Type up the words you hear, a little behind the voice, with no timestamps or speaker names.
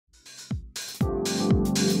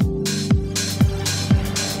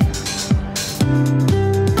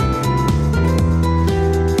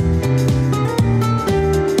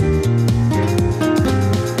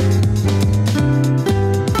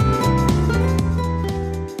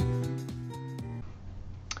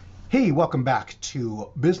Hey, welcome back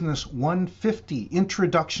to Business 150,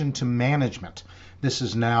 Introduction to Management. This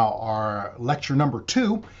is now our lecture number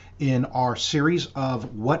 2 in our series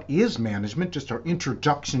of What is Management, just our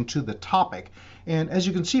introduction to the topic. And as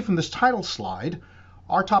you can see from this title slide,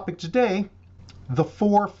 our topic today, the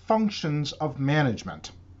 4 functions of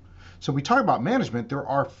management. So we talk about management, there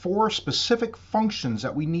are 4 specific functions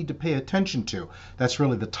that we need to pay attention to. That's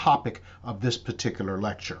really the topic of this particular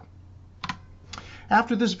lecture.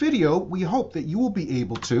 After this video, we hope that you will be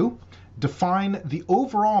able to define the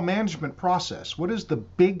overall management process. What is the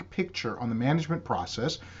big picture on the management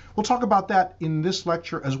process? We'll talk about that in this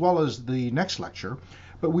lecture as well as the next lecture,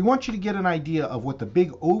 but we want you to get an idea of what the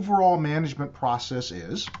big overall management process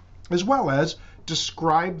is, as well as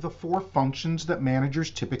describe the 4 functions that managers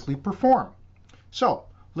typically perform. So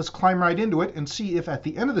let's climb right into it and see if at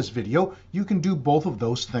the end of this video you can do both of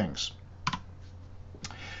those things.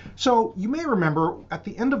 So you may remember at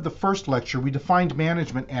the end of the first lecture, we defined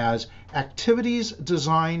management as activities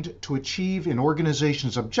designed to achieve an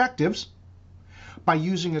organization's objectives by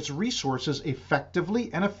using its resources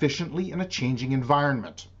effectively and efficiently in a changing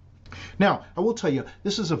environment. Now, I will tell you,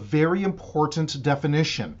 this is a very important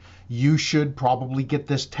definition. You should probably get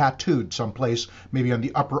this tattooed someplace, maybe on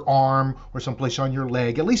the upper arm or someplace on your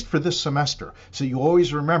leg, at least for this semester, so you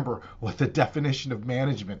always remember what the definition of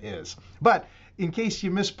management is. But in case you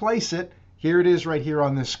misplace it, here it is right here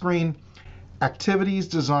on this screen. Activities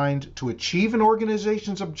designed to achieve an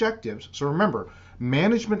organization's objectives. So remember,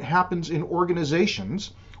 management happens in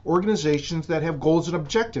organizations that have goals and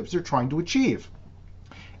objectives they're trying to achieve.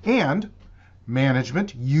 And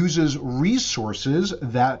management uses resources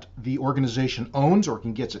that the organization owns or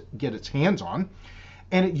can get its hands on,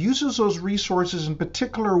 and it uses those resources in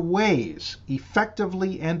particular ways,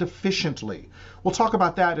 effectively and efficiently. We'll talk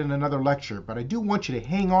about that in another lecture, but I do want you to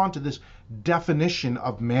hang on to this definition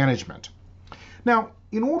of management. Now,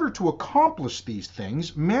 in order to accomplish these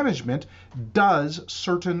things, management does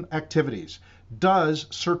certain activities, does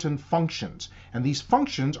certain functions, and these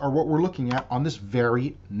functions are what we're looking at on this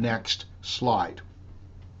very next slide.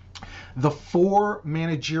 The 4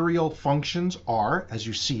 managerial functions are, as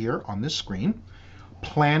you see here on this screen,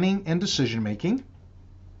 planning and decision making,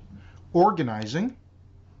 organizing,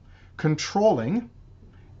 controlling,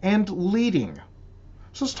 and leading.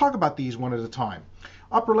 So let's talk about these one at a time.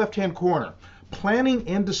 Upper left-hand corner, planning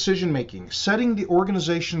and decision making, setting the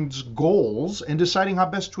organization's goals and deciding how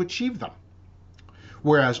best to achieve them.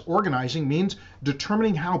 Whereas organizing means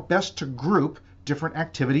determining how best to group different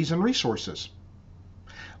activities and resources.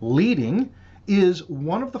 Leading is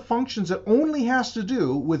one of the functions that only has to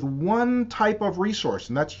do with one type of resource,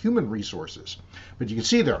 and that's human resources. But you can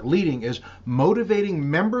see there, leading is motivating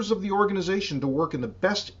members of the organization to work in the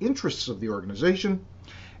best interests of the organization.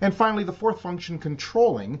 And finally, the 4th function,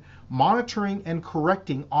 controlling, monitoring and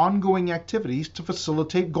correcting ongoing activities to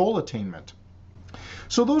facilitate goal attainment.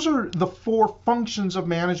 So those are the 4 functions of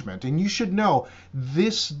management, and you should know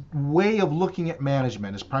this way of looking at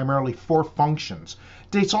management is primarily 4 functions.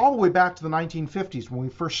 It dates all the way back to the 1950s when we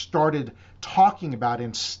first started talking about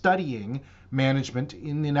and studying management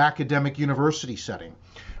in an academic university setting.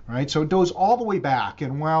 Right? So it goes all the way back,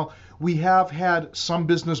 and while we have had some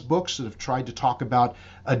business books that have tried to talk about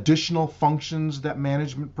additional functions that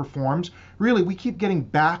management performs, really we keep getting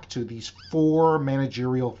back to these 4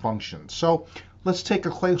 managerial functions. So let's take a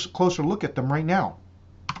closer look at them right now.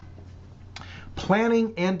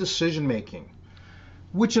 Planning and decision making,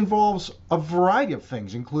 which involves a variety of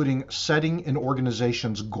things, including setting an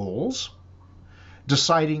organization's goals,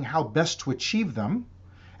 deciding how best to achieve them,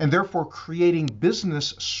 and therefore creating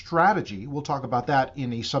business strategy. We'll talk about that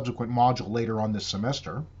in a subsequent module later on this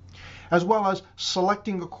semester, as well as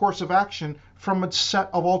selecting a course of action from a set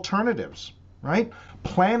of alternatives. Right?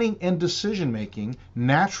 Planning and decision making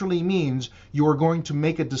naturally means you are going to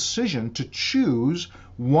make a decision to choose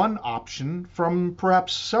one option from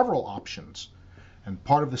perhaps several options. And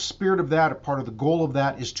part of the spirit of that, or part of the goal of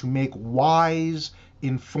that, is to make wise,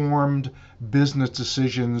 informed business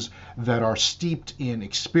decisions that are steeped in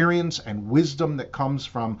experience and wisdom that comes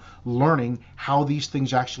from learning how these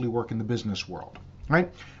things actually work in the business world. Right?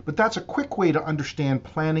 But that's a quick way to understand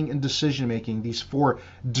planning and decision making, these 4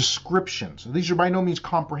 descriptions. These are by no means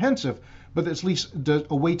comprehensive, but it's at least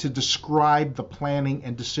a way to describe the planning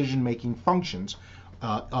and decision making functions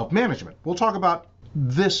of management. We'll talk about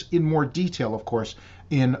this in more detail, of course,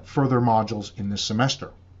 in further modules in this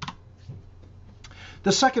semester.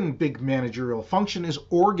 The second big managerial function is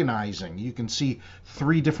organizing. You can see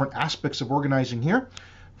 3 different aspects of organizing here.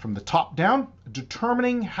 From the top down,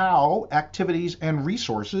 determining how activities and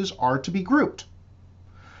resources are to be grouped.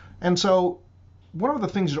 And so one of the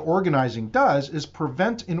things that organizing does is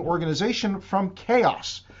prevent an organization from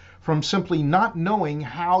chaos, from simply not knowing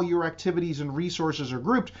how your activities and resources are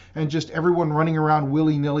grouped and just everyone running around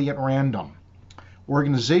willy-nilly at random.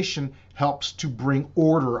 Organization helps to bring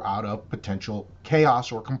order out of potential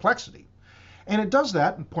chaos or complexity. And it does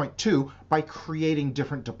that, in point 2, by creating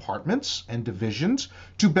different departments and divisions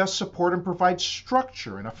to best support and provide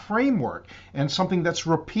structure and a framework and something that's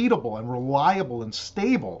repeatable and reliable and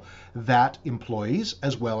stable that employees,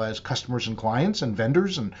 as well as customers and clients and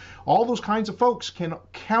vendors and all those kinds of folks can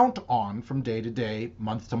count on from day to day,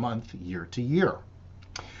 month to month, year to year.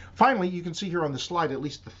 Finally, you can see here on the slide at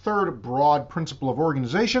least the third broad principle of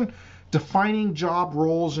organization, defining job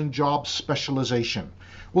roles and job specialization.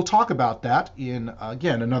 We'll talk about that in,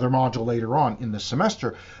 again, another module later on in the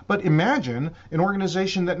semester. But imagine an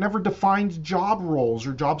organization that never defined job roles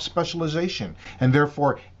or job specialization, and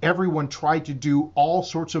therefore everyone tried to do all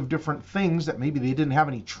sorts of different things that maybe they didn't have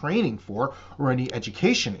any training for or any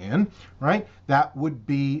education in, right? That would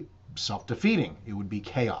be self-defeating. It would be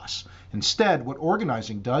chaos. Instead, what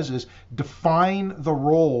organizing does is define the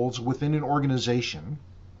roles within an organization,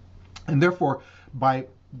 and therefore, by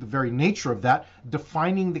the very nature of that,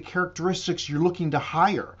 defining the characteristics you're looking to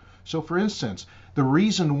hire. So for instance, the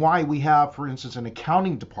reason why we have, for instance, an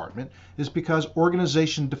accounting department is because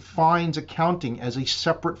organization defines accounting as a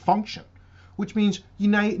separate function, which means you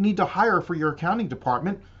need to hire for your accounting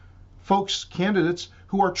department folks, candidates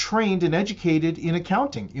who are trained and educated in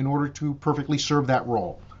accounting in order to perfectly serve that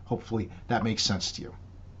role. Hopefully that makes sense to you.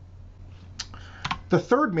 The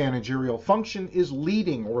third managerial function is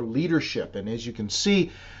leading or leadership. And as you can see,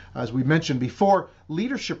 as we mentioned before,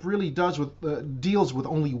 leadership really deals with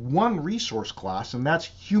only one resource class, and that's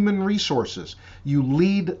human resources. You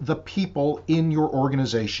lead the people in your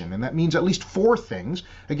organization, and that means at least 4 things.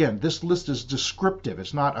 Again, this list is descriptive.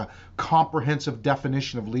 It's not a comprehensive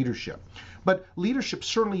definition of leadership. But leadership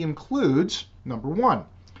certainly includes, number 1,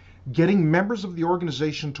 getting members of the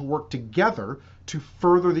organization to work together to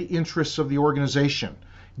further the interests of the organization.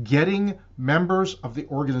 Getting members of the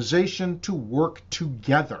organization to work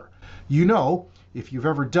together. You know, if you've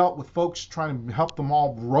ever dealt with folks trying to help them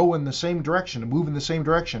all row in the same direction and move in the same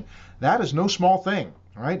direction, that is no small thing,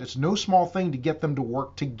 all right? It's no small thing to get them to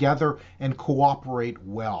work together and cooperate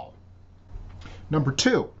well. Number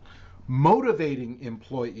 2, motivating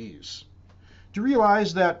employees. Do you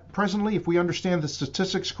realize that presently, if we understand the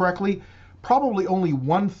statistics correctly, probably only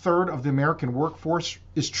 1/3 of the American workforce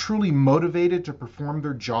is truly motivated to perform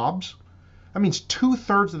their jobs? That means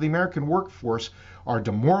 2/3 of the American workforce are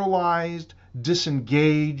demoralized,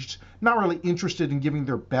 disengaged, not really interested in giving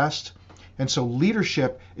their best. And so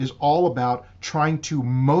leadership is all about trying to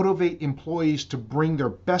motivate employees to bring their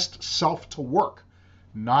best self to work.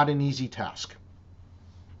 Not an easy task.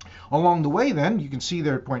 Along the way then, you can see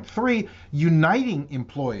there at point 3, uniting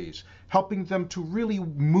employees, helping them to really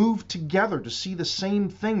move together, to see the same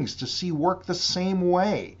things, to see work the same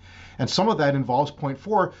way. And some of that involves point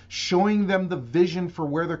 4, showing them the vision for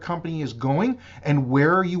where their company is going and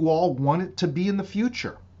where you all want it to be in the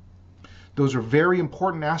future. Those are very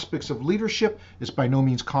important aspects of leadership. It's by no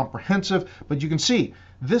means comprehensive, but you can see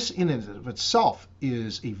this in and of itself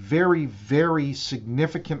is a very, very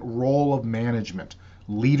significant role of management.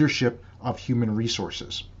 Leadership of human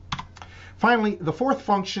resources. Finally, the 4th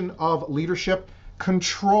function of leadership,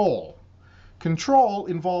 control. Control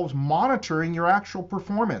involves monitoring your actual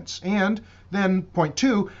performance, and then point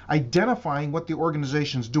 2, identifying what the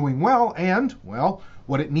organization's doing well and, well,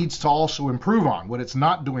 what it needs to also improve on, what it's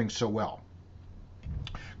not doing so well.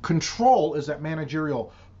 Control is that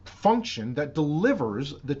managerial function that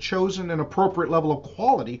delivers the chosen and appropriate level of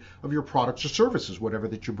quality of your products or services, whatever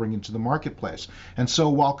that you bring into the marketplace. And so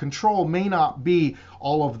while control may not be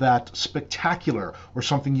all of that spectacular or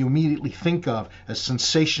something you immediately think of as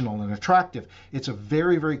sensational and attractive, it's a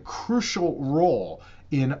very, very crucial role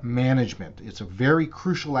in management. It's a very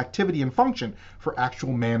crucial activity and function for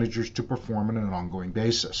actual managers to perform on an ongoing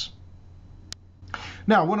basis.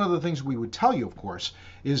 Now, one of the things we would tell you, of course,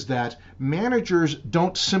 is that managers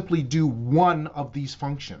don't simply do one of these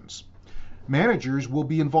functions. Managers will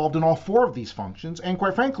be involved in all 4 of these functions, and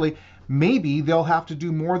quite frankly, maybe they'll have to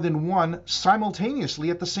do more than one simultaneously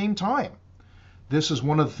at the same time. This is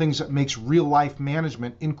one of the things that makes real-life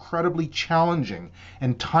management incredibly challenging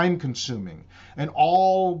and time-consuming and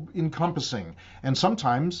all-encompassing, and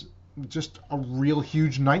sometimes just a real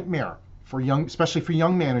huge nightmare. Especially for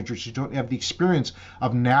young managers who don't have the experience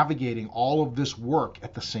of navigating all of this work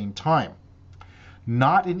at the same time.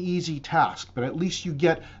 Not an easy task, but at least you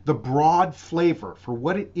get the broad flavor for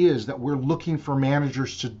what it is that we're looking for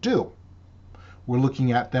managers to do. We're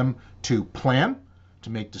looking at them to plan, to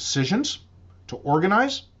make decisions, to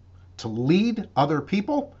organize, to lead other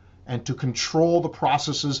people, and to control the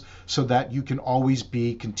processes so that you can always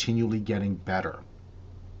be continually getting better.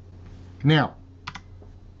 Now,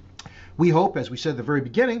 we hope, as we said at the very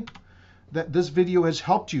beginning, that this video has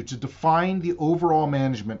helped you to define the overall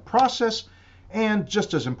management process and,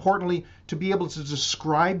 just as importantly, to be able to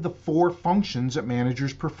describe the 4 functions that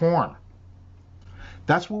managers perform.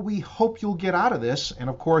 That's what we hope you'll get out of this. And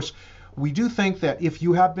of course, we do think that if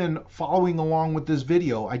you have been following along with this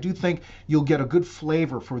video, I do think you'll get a good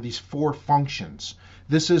flavor for these 4 functions.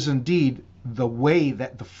 This is indeed the way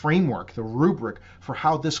that the framework, the rubric for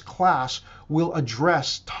how this class will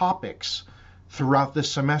address topics throughout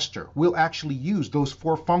this semester. We'll actually use those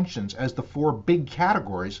 4 functions as the 4 big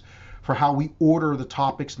categories for how we order the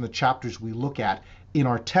topics and the chapters we look at in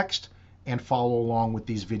our text and follow along with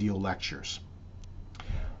these video lectures.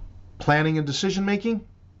 Planning and decision making,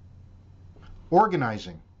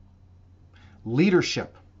 organizing,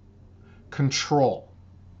 leadership, control.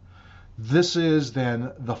 This is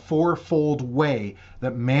then the 4-fold way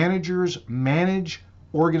that managers manage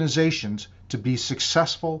organizations to be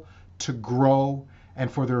successful, to grow, and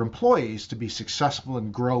for their employees to be successful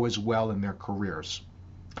and grow as well in their careers.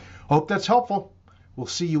 Hope that's helpful. We'll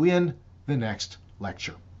see you in the next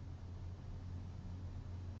lecture.